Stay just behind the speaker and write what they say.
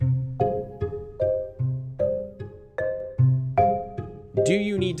Do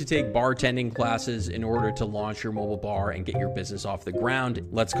you need to take bartending classes in order to launch your mobile bar and get your business off the ground?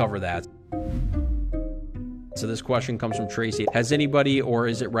 Let's cover that. So this question comes from Tracy. Has anybody or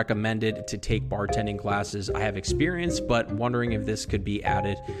is it recommended to take bartending classes? I have experience, but wondering if this could be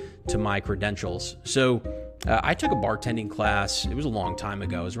added to my credentials. So I took a bartending class. It was a long time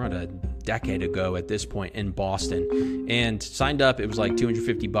ago. It was around a decade ago at this point in Boston, and signed up. It was like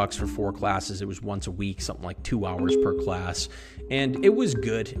 $250 for 4 classes. It was once a week, something like 2 hours per class. And it was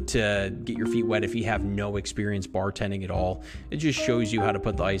good to get your feet wet if you have no experience bartending at all. It just shows you how to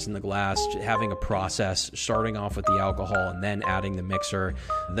put the ice in the glass, having a process, starting off with the alcohol and then adding the mixer,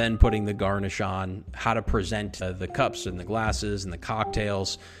 then putting the garnish on, how to present the cups and the glasses and the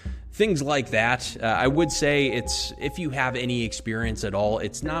cocktails. Things like that. I would say if you have any experience at all,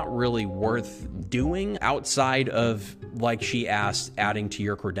 it's not really worth doing outside of, like she asked, adding to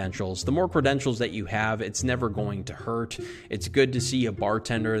your credentials. The more credentials that you have, it's never going to hurt. It's good to see a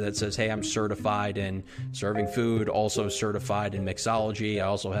bartender that says, hey, I'm certified in serving food, also certified in mixology. I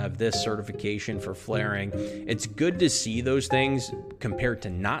also have this certification for flaring. It's good to see those things compared to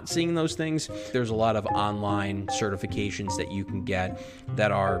not seeing those things. There's a lot of online certifications that you can get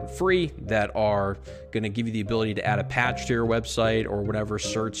that are free, that are going to give you the ability to add a patch to your website or whatever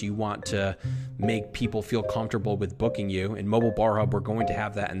certs you want to make people feel comfortable with booking you. In Mobile Bar Hub, we're going to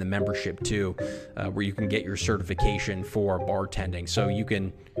have that in the membership too, where you can get your certification for bartending. So you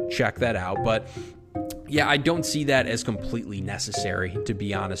can check that out. But yeah, I don't see that as completely necessary, to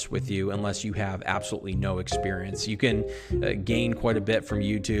be honest with you, unless you have absolutely no experience. You can gain quite a bit from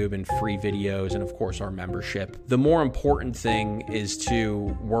YouTube and free videos and, of course, our membership. The more important thing is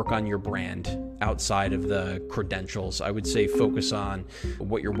to work on your brand outside of the credentials. I would say focus on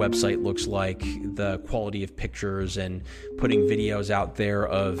what your website looks like, the quality of pictures, and putting videos out there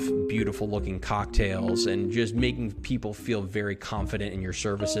of beautiful looking cocktails and just making people feel very confident in your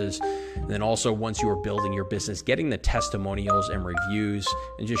services. And then also, once you are building your business, getting the testimonials and reviews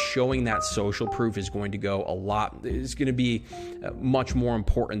and just showing that social proof is going to go a lot. It's going to be much more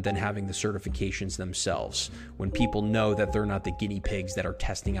important than having the certifications themselves, when people know that they're not the guinea pigs that are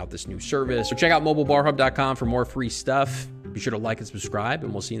testing out this new service. So check out mobilebarhub.com for more free stuff. Be sure to like and subscribe,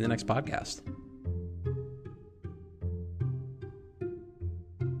 and we'll see you in the next podcast.